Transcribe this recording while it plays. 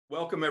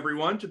Welcome,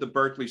 everyone, to the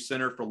Berkeley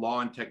Center for Law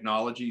and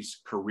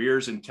Technology's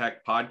Careers in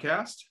Tech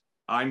podcast.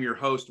 I'm your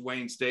host,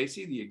 Wayne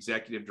Stacy, the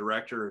Executive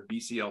Director of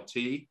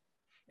BCLT.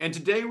 And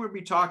today we'll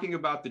be talking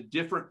about the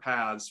different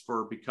paths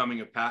for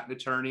becoming a patent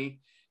attorney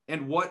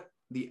and what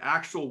the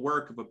actual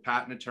work of a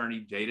patent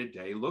attorney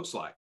day-to-day looks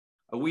like.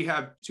 We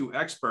have two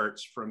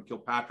experts from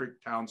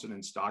Kilpatrick, Townsend,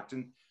 and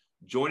Stockton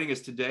joining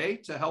us today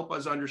to help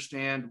us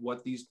understand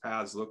what these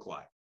paths look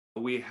like.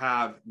 We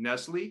have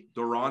Nestle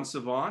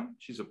Doron-Savon.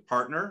 She's a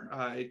partner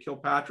at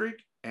Kilpatrick,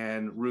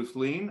 and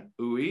Ruthleen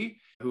Uy,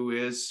 who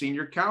is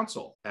senior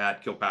counsel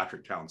at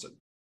Kilpatrick Townsend.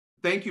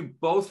 Thank you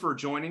both for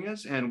joining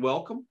us and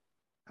welcome.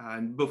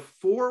 And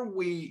before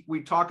we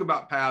talk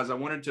about paths, I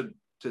wanted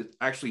to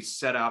actually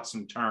set out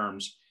some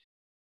terms.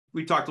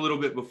 We talked a little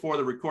bit before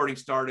the recording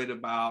started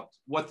about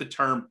what the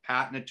term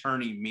patent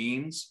attorney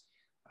means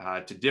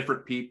to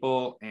different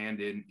people and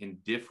in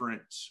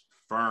different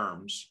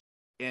firms.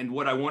 And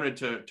what I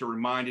wanted to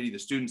remind any of the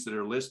students that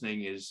are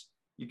listening is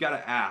you got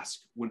to ask,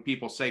 when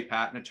people say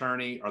patent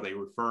attorney, are they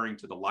referring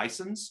to the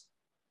license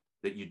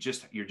that you're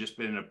just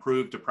been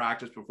approved to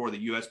practice before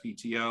the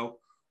USPTO,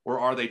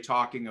 or are they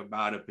talking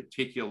about a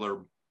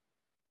particular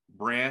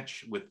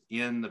branch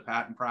within the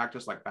patent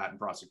practice, like patent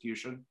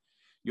prosecution?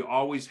 You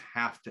always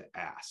have to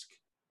ask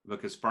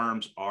because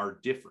firms are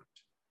different.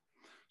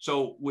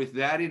 So with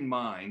that in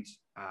mind,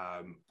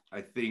 I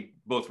think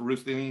both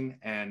Ruthleen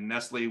and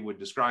Nestle would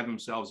describe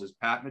themselves as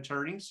patent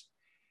attorneys.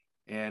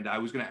 And I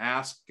was going to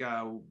ask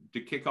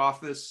to kick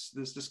off this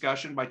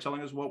discussion by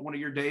telling us what one of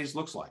your days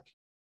looks like.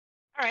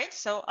 All right,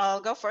 so I'll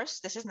go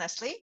first. This is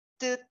Nestle.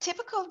 The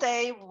typical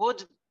day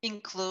would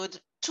include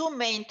two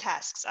main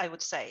tasks, I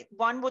would say.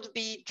 One would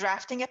be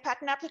drafting a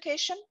patent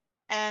application.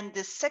 And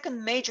the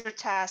second major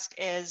task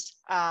is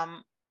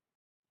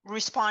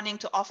responding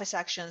to office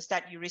actions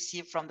that you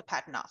receive from the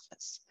patent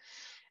office.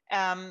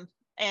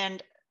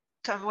 And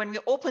when we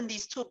open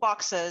these two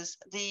boxes,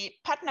 the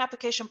patent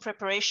application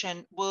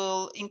preparation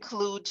will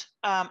include,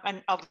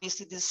 and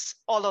obviously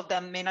all of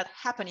them may not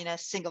happen in a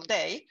single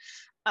day.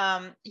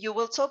 You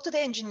will talk to the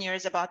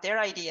engineers about their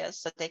ideas.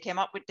 So they came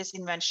up with this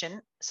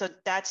invention. So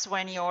that's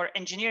when your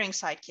engineering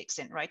side kicks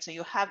in, right? So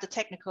you have the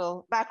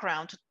technical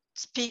background to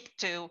speak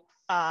to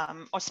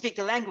or speak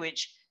the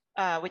language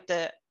with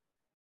the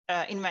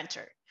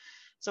inventor.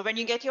 So when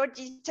you get your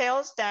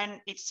details, then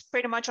it's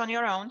pretty much on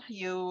your own.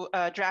 You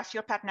draft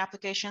your patent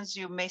applications.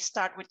 You may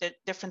start with the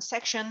different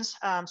sections.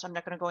 So I'm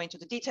not going to go into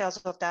the details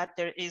of that.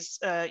 There is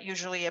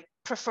usually a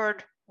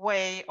preferred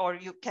way, or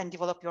you can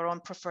develop your own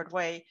preferred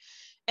way.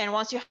 And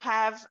once you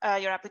have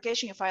your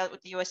application, you file it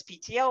with the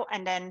USPTO,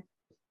 and then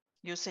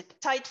you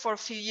sit tight for a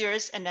few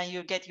years, and then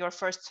you get your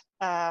first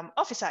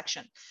office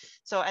action.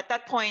 So at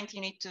that point,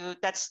 you need to,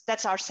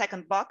 that's our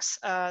second box,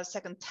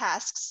 second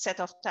set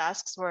of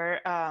tasks,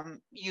 where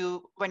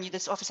when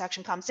this office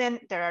action comes in,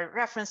 there are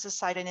references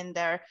cited in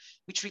there,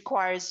 which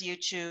requires you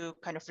to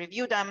kind of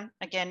review them.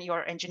 Again,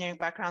 your engineering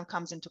background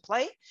comes into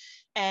play.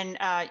 And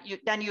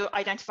then you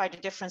identify the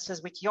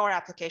differences with your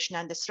application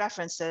and these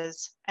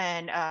references,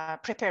 and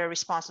prepare a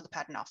response to the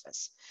patent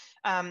office.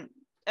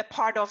 A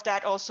part of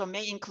that also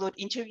may include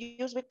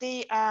interviews with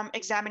the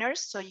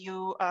examiners. So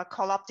you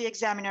call up the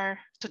examiner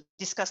to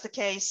discuss the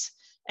case,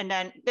 and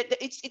then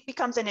it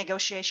becomes a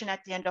negotiation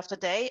at the end of the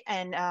day.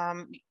 And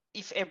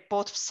if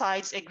both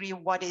sides agree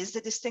what is the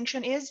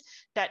distinction is,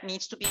 that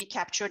needs to be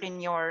captured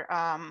in your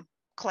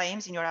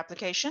claims in your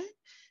application.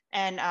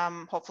 And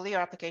hopefully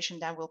your application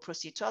then will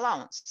proceed to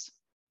allowance.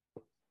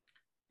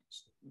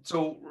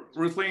 So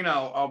Ruthleen,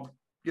 I'll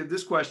give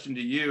this question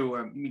to you.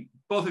 I mean,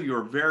 both of you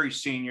are very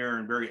senior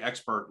and very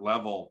expert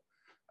level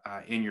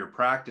in your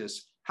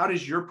practice. How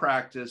does your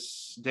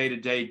practice day to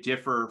day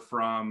differ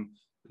from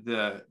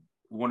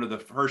one of the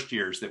first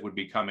years that would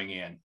be coming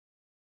in?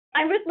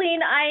 I'm Ruthleen.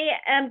 I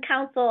am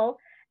counsel,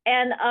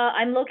 and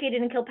I'm located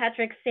in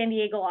Kilpatrick's San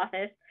Diego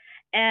office.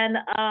 And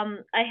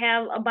I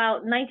have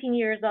about 19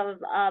 years of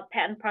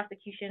patent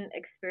prosecution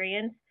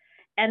experience,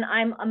 and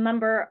I'm a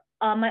member.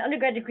 My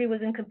undergrad degree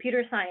was in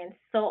computer science,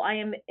 so I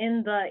am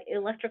in the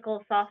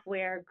electrical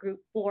software group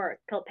for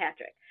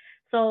Kilpatrick.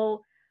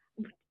 So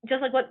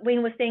just like what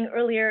Wayne was saying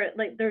earlier,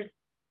 like there's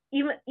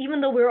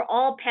even though we're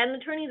all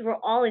patent attorneys, we're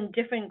all in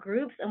different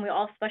groups and we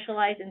all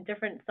specialize in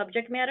different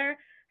subject matter.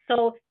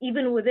 So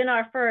even within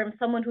our firm,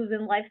 someone who's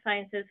in life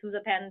sciences, who's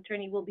a patent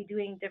attorney, will be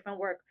doing different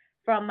work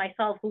from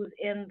myself, who's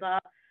in the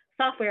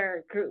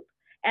software group.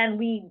 And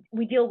we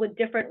deal with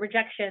different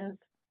rejections.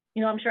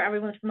 You know, I'm sure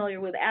everyone's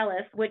familiar with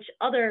Alice, which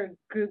other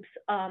groups,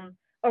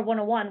 or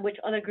 101, which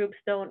other groups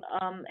don't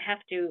have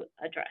to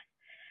address.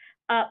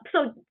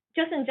 So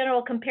just in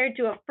general, compared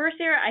to a first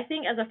year, I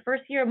think as a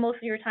first year, most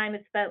of your time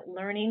is spent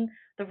learning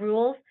the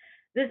rules.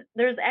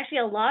 There's actually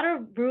a lot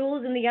of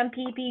rules in the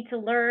MPP to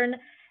learn.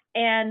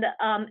 And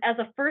as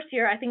a first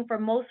year, I think for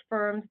most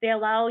firms, they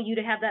allow you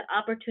to have that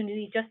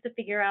opportunity just to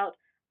figure out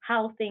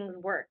how things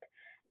work,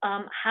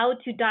 how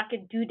to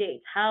docket due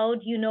dates, how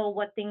do you know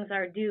what things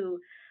are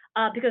due?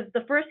 Because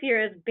the first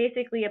year is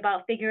basically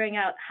about figuring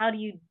out how do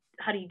you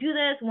do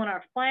this, when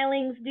are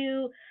filings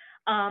due,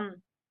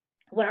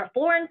 what are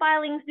foreign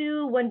filings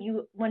due, when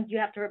do you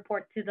have to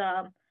report to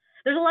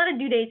there's a lot of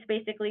due dates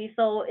basically.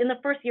 So in the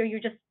first year, you're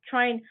just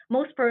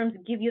most firms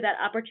give you that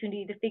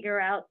opportunity to figure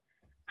out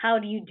how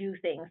do you do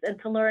things and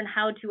to learn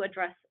how to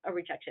address a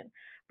rejection.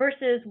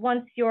 Versus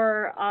once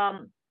you're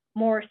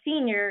more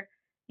senior,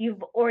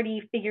 you've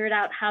already figured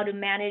out how to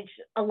manage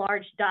a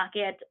large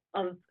docket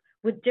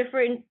with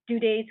different due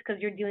dates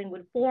because you're dealing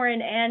with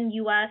foreign and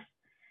US.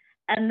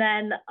 And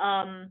then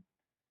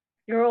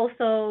you're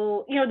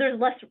also, there's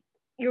less,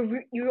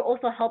 you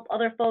also help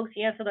other folks,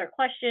 you answer their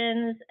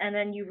questions, and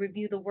then you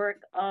review the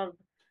work of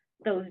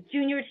those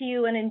junior to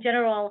you. And in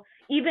general,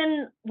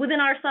 even within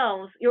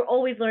ourselves, you're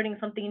always learning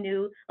something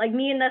new. Like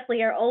me and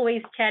Nestle are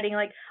always chatting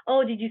like,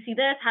 oh, did you see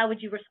this? How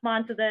would you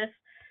respond to this?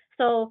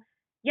 So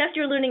yes,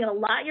 you're learning a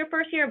lot your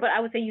first year, but I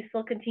would say you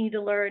still continue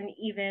to learn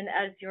even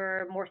as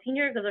you're more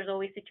senior because there's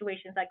always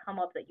situations that come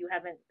up that you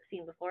haven't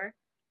seen before.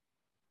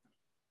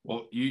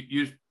 Well,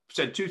 you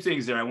said two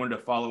things there I wanted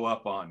to follow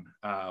up on.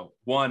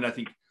 One, I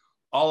think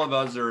all of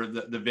us are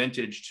the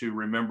vintage to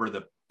remember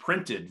the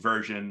printed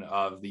version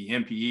of the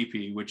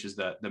MPEP, which is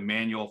the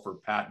manual for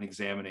patent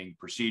examining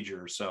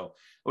procedure. So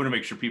I want to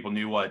make sure people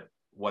knew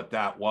what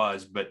that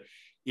was, but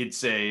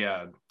it's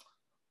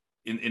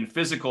in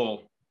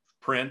physical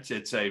print,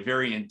 it's a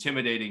very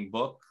intimidating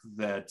book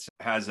that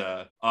has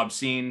a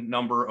obscene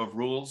number of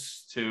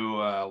rules to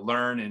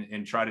learn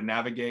and try to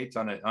navigate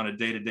on a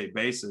day-to-day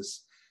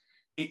basis.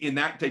 And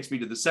that takes me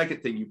to the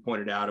second thing you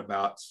pointed out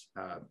about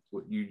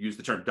you use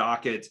the term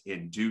docket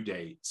and due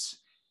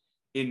dates.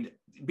 And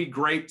it'd be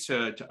great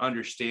to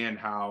understand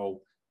how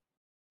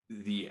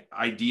the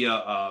idea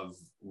of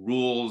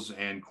rules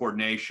and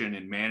coordination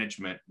and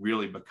management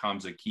really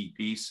becomes a key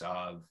piece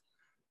of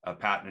a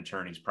patent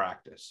attorney's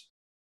practice.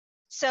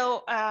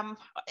 So I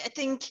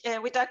think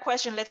with that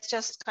question, let's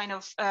just kind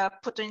of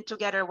put in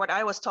together what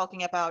I was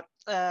talking about,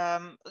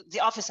 the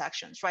office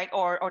actions, right,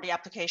 or the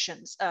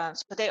applications.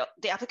 So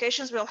the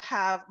applications will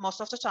have most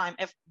of the time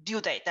a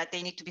due date that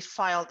they need to be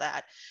filed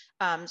at.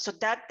 So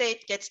that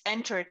date gets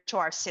entered to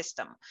our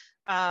system.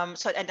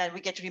 And then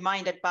we get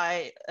reminded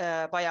by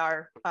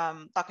our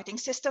docketing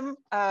system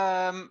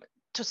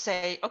to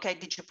say, okay,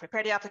 did you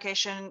prepare the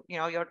application?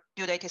 Your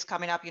due date is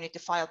coming up. You need to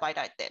file by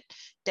that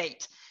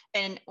date.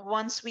 And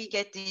once we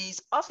get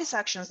these office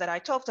actions that I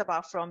talked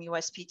about from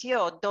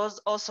USPTO, those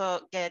also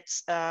get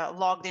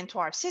logged into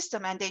our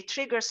system and they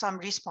trigger some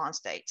response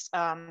dates.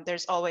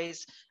 There's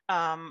always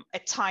a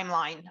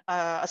timeline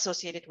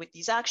associated with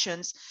these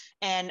actions.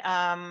 And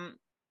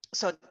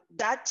so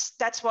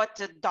that's what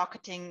the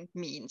docketing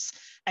means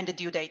and the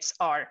due dates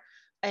are.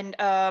 And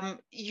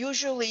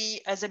usually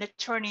as an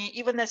attorney,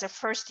 even as a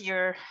first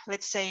year,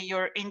 let's say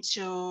you're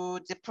into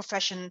the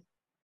profession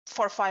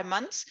 4 or 5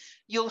 months,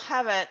 you'll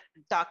have a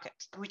docket,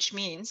 which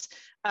means,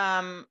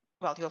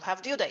 you'll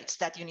have due dates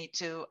that you need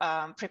to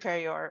prepare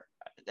your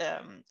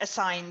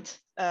assigned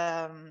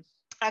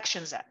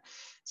actions at.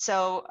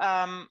 So,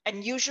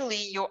 and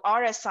usually you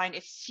are assigned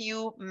a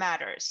few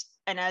matters.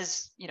 And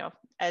as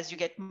you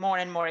get more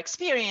and more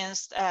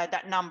experienced,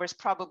 that numbers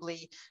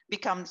probably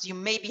becomes, you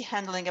may be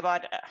handling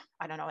about,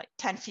 like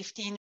 10,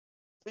 15.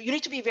 You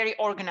need to be very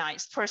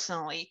organized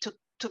personally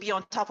to be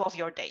on top of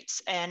your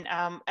dates. And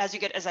as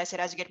I said,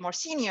 as you get more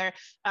senior,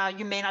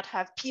 you may not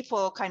have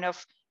people kind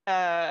of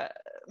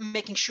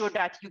making sure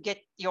that you get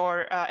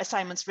your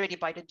assignments ready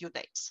by the due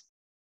dates.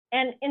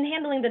 And in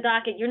handling the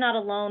docket, you're not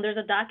alone. There's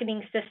a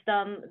docketing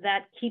system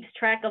that keeps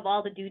track of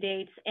all the due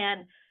dates,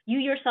 and you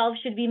yourself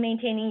should be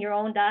maintaining your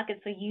own docket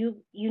so you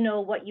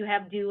know what you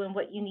have due and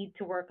what you need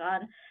to work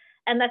on.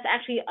 And that's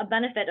actually a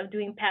benefit of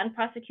doing patent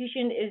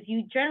prosecution is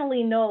you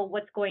generally know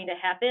what's going to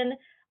happen.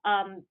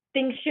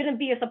 Things shouldn't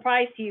be a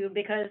surprise to you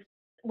because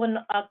when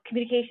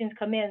communications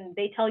come in,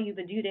 they tell you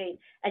the due date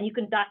and you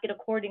can docket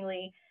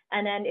accordingly.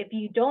 And then if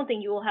you don't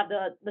think you will have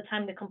the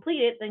time to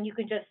complete it, then you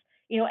can just,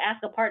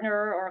 ask a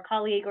partner or a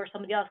colleague or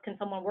somebody else, can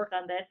someone work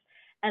on this?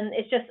 And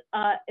it's just,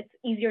 it's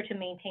easier to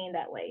maintain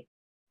that way.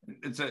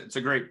 It's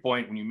a great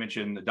point when you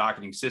mention the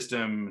docketing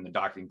system and the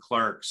docketing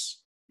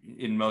clerks.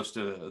 In most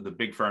of the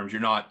big firms,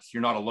 you're not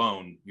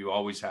alone. You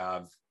always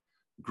have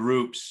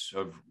groups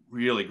of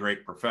really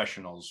great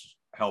professionals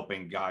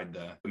helping guide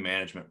the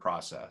management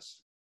process.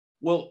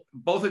 Well,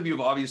 both of you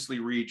have obviously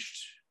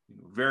reached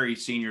very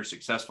senior,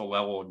 successful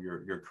level of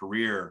your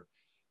career.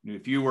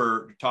 If you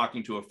were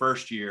talking to a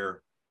first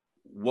year,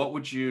 what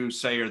would you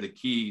say are the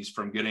keys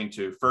from getting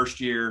to first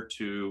year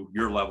to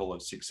your level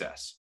of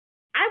success?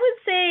 I would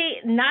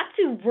say not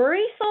to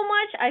worry so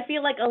much. I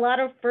feel like a lot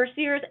of first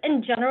years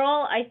in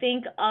general, I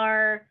think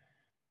are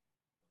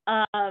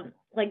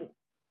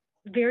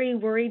very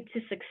worried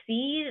to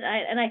succeed.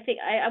 I think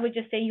I would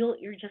just say you'll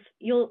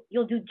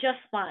do just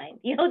fine.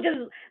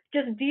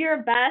 Just do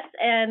your best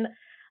and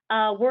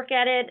work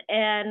at it.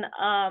 And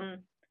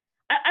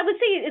I would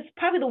say it's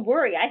probably the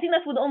worry. I think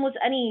that's with almost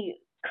any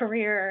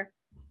career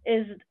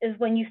is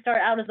when you start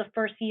out as a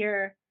first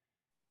year,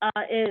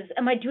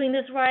 am I doing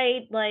this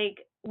right? Like,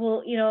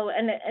 well,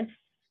 and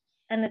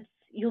it's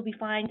you'll be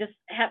fine. Just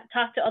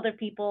talk to other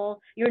people.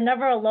 You're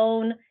never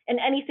alone in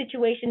any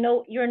situation.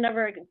 No, you're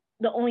never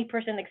the only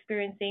person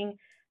experiencing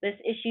this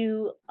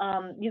issue.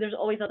 There's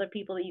always other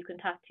people that you can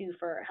talk to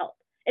for help.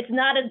 It's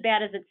not as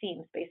bad as it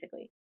seems,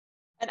 basically.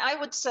 And I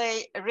would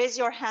say raise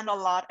your hand a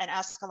lot and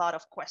ask a lot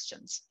of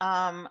questions.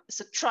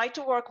 So try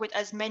to work with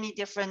as many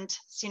different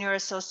senior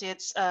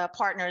associates,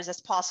 partners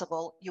as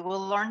possible. You will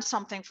learn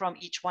something from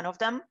each one of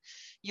them.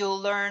 You'll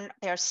learn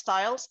their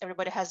styles.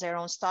 Everybody has their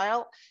own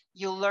style.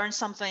 You'll learn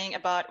something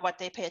about what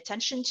they pay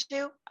attention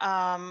to,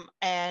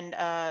 and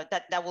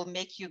that will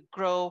make you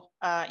grow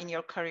in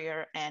your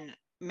career and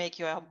make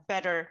you a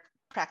better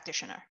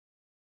practitioner.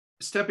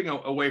 Stepping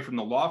away from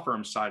the law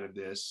firm side of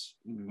this,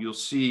 you'll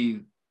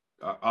see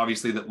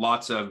obviously that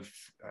lots of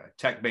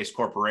tech-based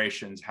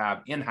corporations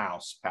have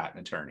in-house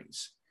patent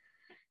attorneys.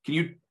 Can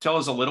you tell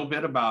us a little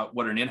bit about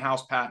what an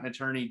in-house patent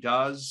attorney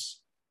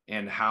does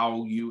and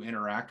how you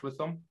interact with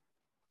them?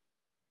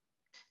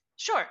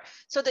 Sure.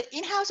 So the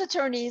in-house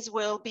attorneys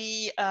will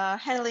be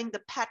handling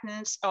the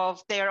patents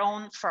of their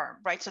own firm,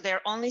 right? So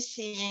they're only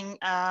seeing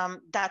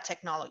that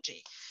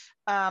technology.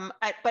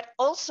 But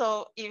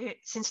also,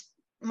 since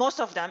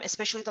most of them,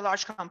 especially the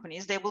large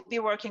companies, they will be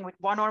working with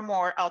one or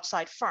more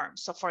outside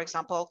firms. So for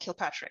example,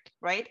 Kilpatrick,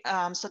 right?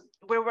 So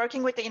we're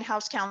working with the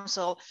in-house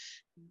counsel.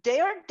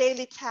 Their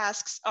daily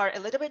tasks are a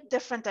little bit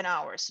different than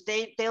ours.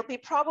 They'll be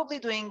probably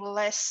doing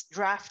less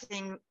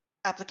drafting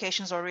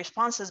applications or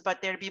responses,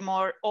 but they'll be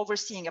more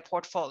overseeing a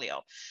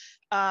portfolio.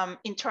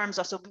 In terms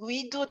of, so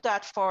we do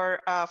that for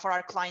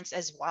our clients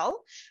as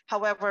well.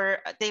 However,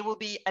 they will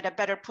be at a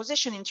better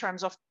position in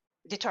terms of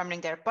determining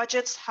their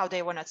budgets, how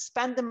they want to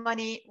spend the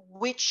money,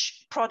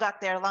 which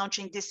product they're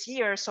launching this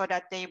year, so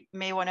that they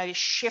may want to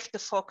shift the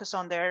focus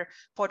on their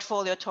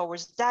portfolio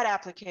towards that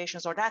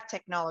applications or that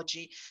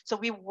technology. So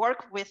we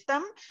work with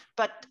them,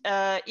 but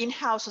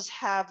in-houses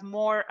have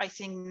more, I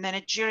think,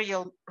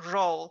 managerial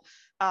role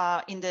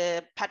in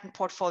the patent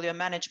portfolio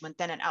management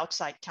than an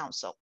outside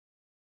counsel.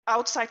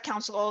 Outside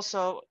counsel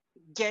also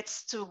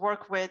gets to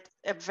work with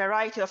a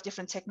variety of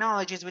different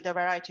technologies with a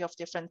variety of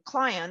different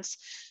clients.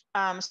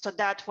 So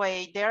that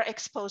way they're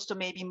exposed to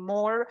maybe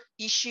more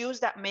issues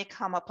that may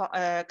come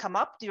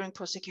up during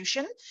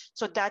prosecution.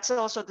 So that's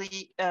also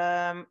the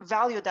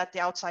value that the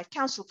outside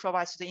counsel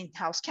provides to the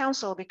in-house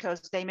counsel,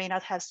 because they may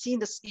not have seen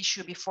this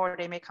issue before.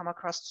 They may come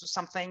across to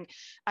something,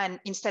 and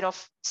instead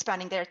of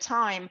spending their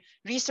time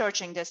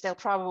researching this, they'll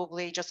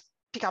probably just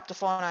pick up the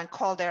phone and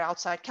call their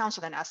outside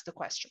counsel and ask the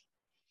question.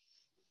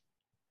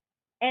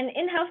 And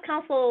in-house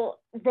counsel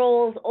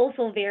roles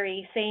also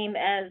vary, same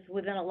as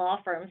within a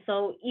law firm.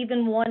 So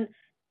even one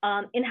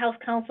in-house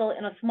counsel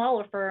in a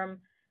smaller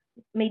firm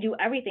may do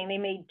everything. They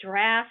may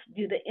draft,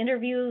 do the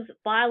interviews,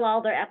 file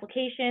all their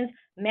applications,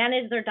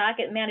 manage their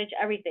docket, manage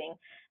everything.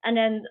 And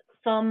then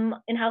some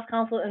in-house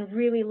counsel in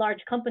really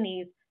large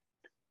companies,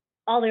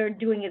 all they're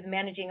doing is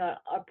managing a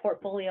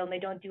portfolio, and they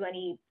don't do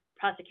any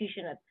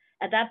prosecution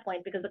at that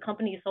point, because the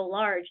company is so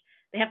large.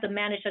 They have to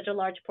manage such a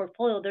large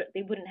portfolio,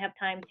 they wouldn't have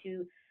time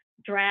to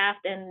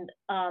draft and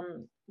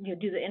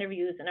do the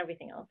interviews and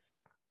everything else.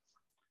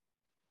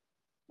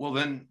 Well,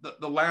 then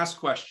the last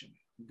question,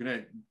 I'm going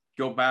to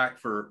go back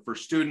for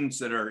students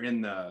that are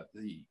in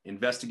the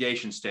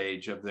investigation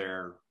stage of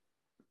their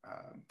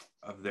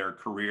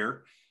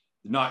career,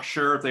 not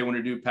sure if they want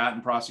to do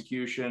patent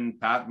prosecution,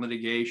 patent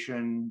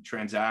litigation,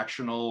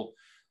 transactional.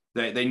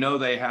 They know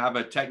they have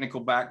a technical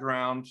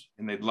background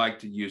and they'd like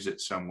to use it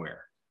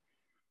somewhere.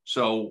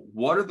 So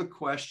what are the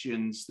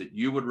questions that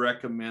you would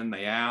recommend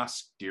they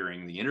ask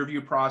during the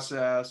interview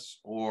process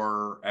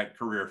or at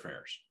career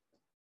fairs?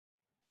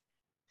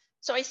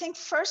 So I think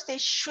first they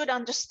should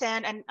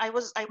understand, and I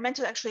meant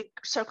to actually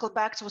circle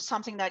back to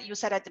something that you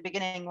said at the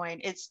beginning,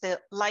 Wayne. It's the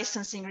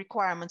licensing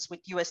requirements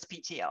with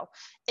USPTO.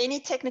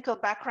 Any technical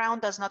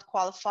background does not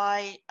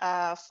qualify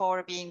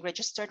for being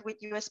registered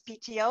with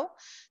USPTO.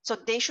 So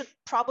they should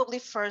probably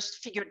first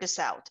figure this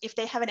out. If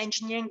they have an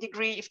engineering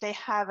degree, if they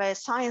have a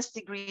science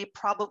degree,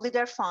 probably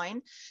they're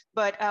fine.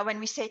 But when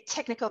we say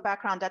technical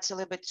background, that's a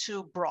little bit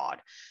too broad.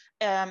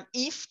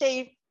 If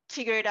they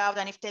figure it out,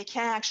 and if they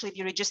can actually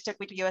be registered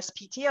with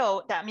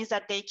USPTO, that means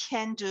that they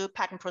can do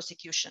patent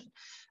prosecution.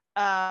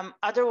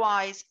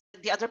 Otherwise,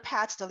 the other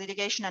paths, the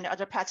litigation and the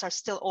other paths are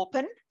still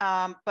open,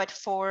 but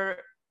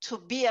to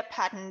be a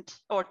patent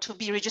or to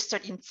be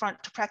registered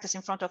to practice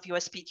in front of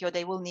USPTO,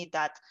 they will need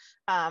that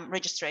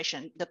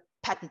registration, the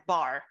patent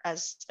bar,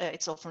 as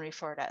it's often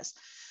referred as.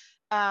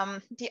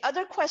 The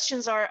other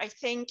questions are, I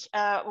think,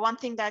 one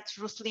thing that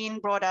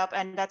Ruthlene brought up,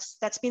 and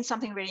that's been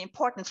something very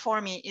important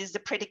for me, is the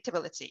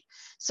predictability.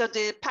 So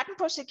the patent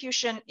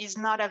prosecution is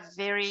not a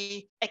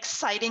very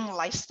exciting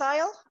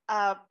lifestyle,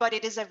 but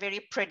it is a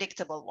very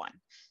predictable one.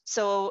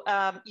 So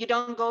you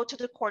don't go to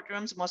the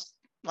courtrooms most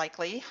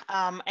likely,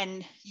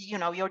 and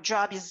your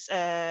job is,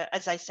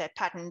 as I said,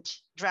 patent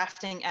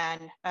drafting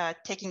and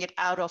taking it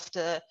out of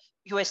the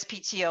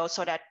USPTO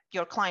so that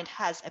your client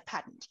has a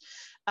patent.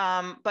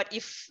 But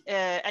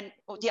and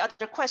the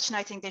other question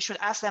I think they should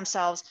ask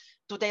themselves,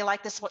 do they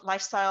like this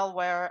lifestyle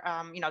where,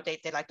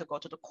 they like to go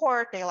to the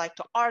court, they like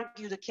to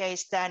argue the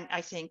case? Then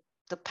I think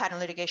the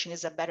patent litigation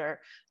is a better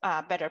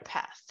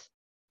path.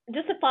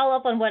 just to follow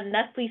up on what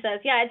Nestle says,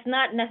 yeah, it's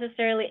not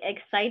necessarily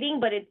exciting,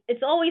 but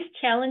it's always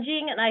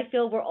challenging, and I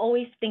feel we're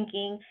always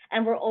thinking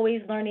and we're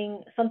always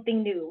learning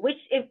something new, which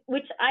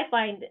I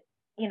find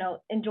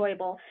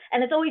enjoyable.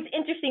 And it's always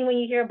interesting when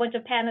you hear a bunch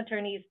of patent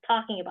attorneys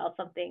talking about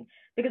something,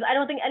 because I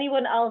don't think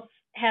anyone else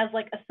has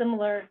like a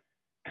similar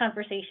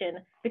conversation,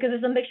 because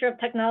it's a mixture of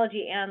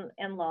technology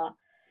and law.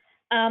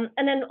 And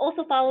then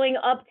also following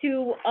up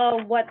to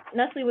what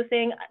Nestle was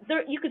saying,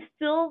 you could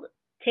still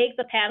take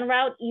the patent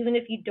route even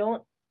if you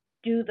don't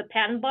do the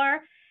patent bar,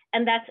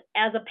 and that's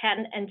as a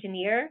patent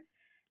engineer.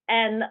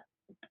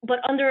 But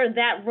under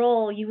that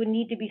role, you would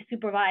need to be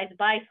supervised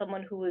by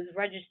someone who is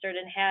registered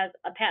and has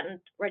a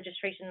patent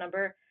registration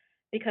number,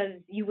 because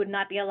you would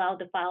not be allowed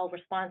to file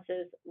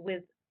responses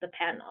with the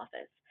patent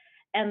office.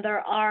 And there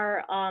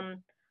are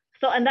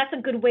and that's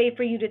a good way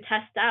for you to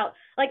test out.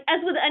 Like, as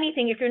with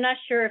anything, if you're not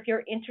sure if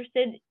you're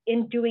interested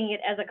in doing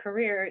it as a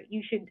career,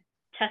 you should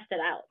test it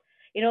out.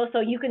 So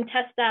you can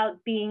test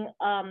out being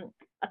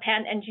a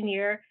patent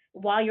engineer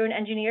while you're an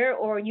engineer,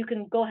 or you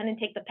can go ahead and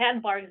take the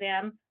patent bar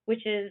exam,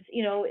 which is,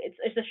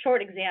 it's a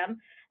short exam,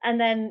 and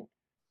then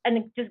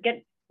just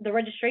get the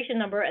registration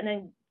number and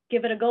then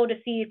give it a go to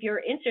see if you're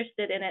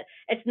interested in it.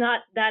 It's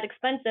not that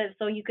expensive,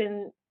 so you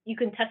can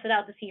test it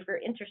out to see if you're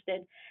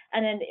interested.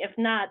 And then if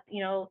not,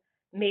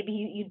 maybe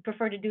you'd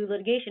prefer to do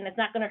litigation. It's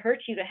not going to hurt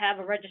you to have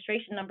a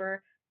registration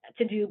number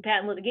to do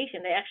patent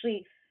litigation. They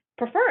actually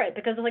prefer it,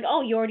 because it's like,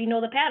 oh, you already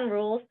know the patent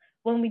rules.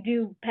 When we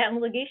do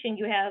patent litigation,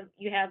 you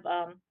have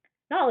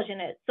knowledge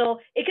in it. So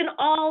it can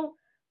all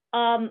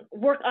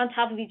work on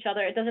top of each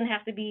other. It doesn't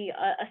have to be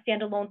a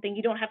standalone thing.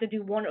 You don't have to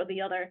do one or the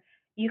other.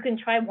 You can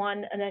try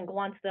one and then go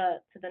on to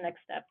the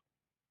next step.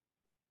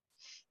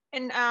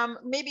 And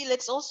maybe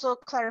let's also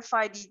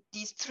clarify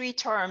these three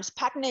terms.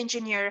 Patent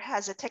engineer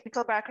has a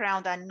technical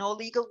background and no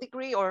legal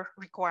degree or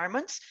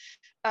requirements.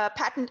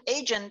 Patent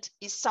agent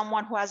is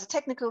someone who has a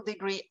technical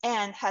degree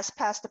and has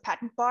passed the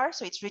patent bar,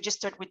 so it's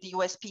registered with the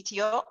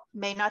USPTO,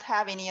 may not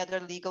have any other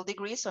legal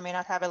degree, so may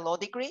not have a law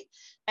degree.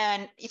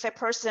 And if a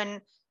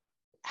person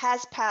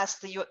has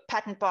passed the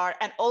patent bar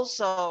and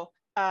also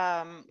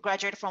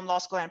graduated from law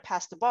school and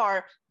passed the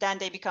bar, then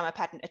they become a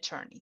patent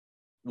attorney.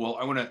 Well,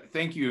 I want to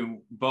thank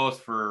you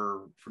both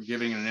for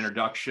giving an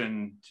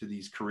introduction to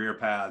these career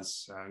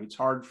paths. It's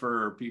hard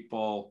for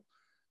people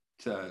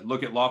to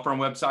look at law firm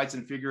websites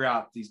and figure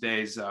out these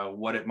days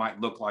what it might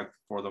look like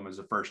for them as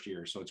a first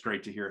year. So it's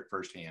great to hear it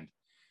firsthand.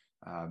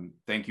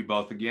 Thank you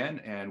both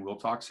again, and we'll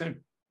talk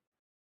soon.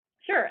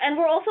 Sure. And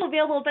we're also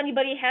available if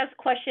anybody has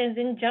questions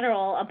in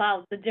general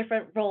about the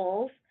different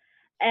roles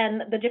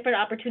and the different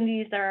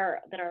opportunities that are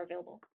available.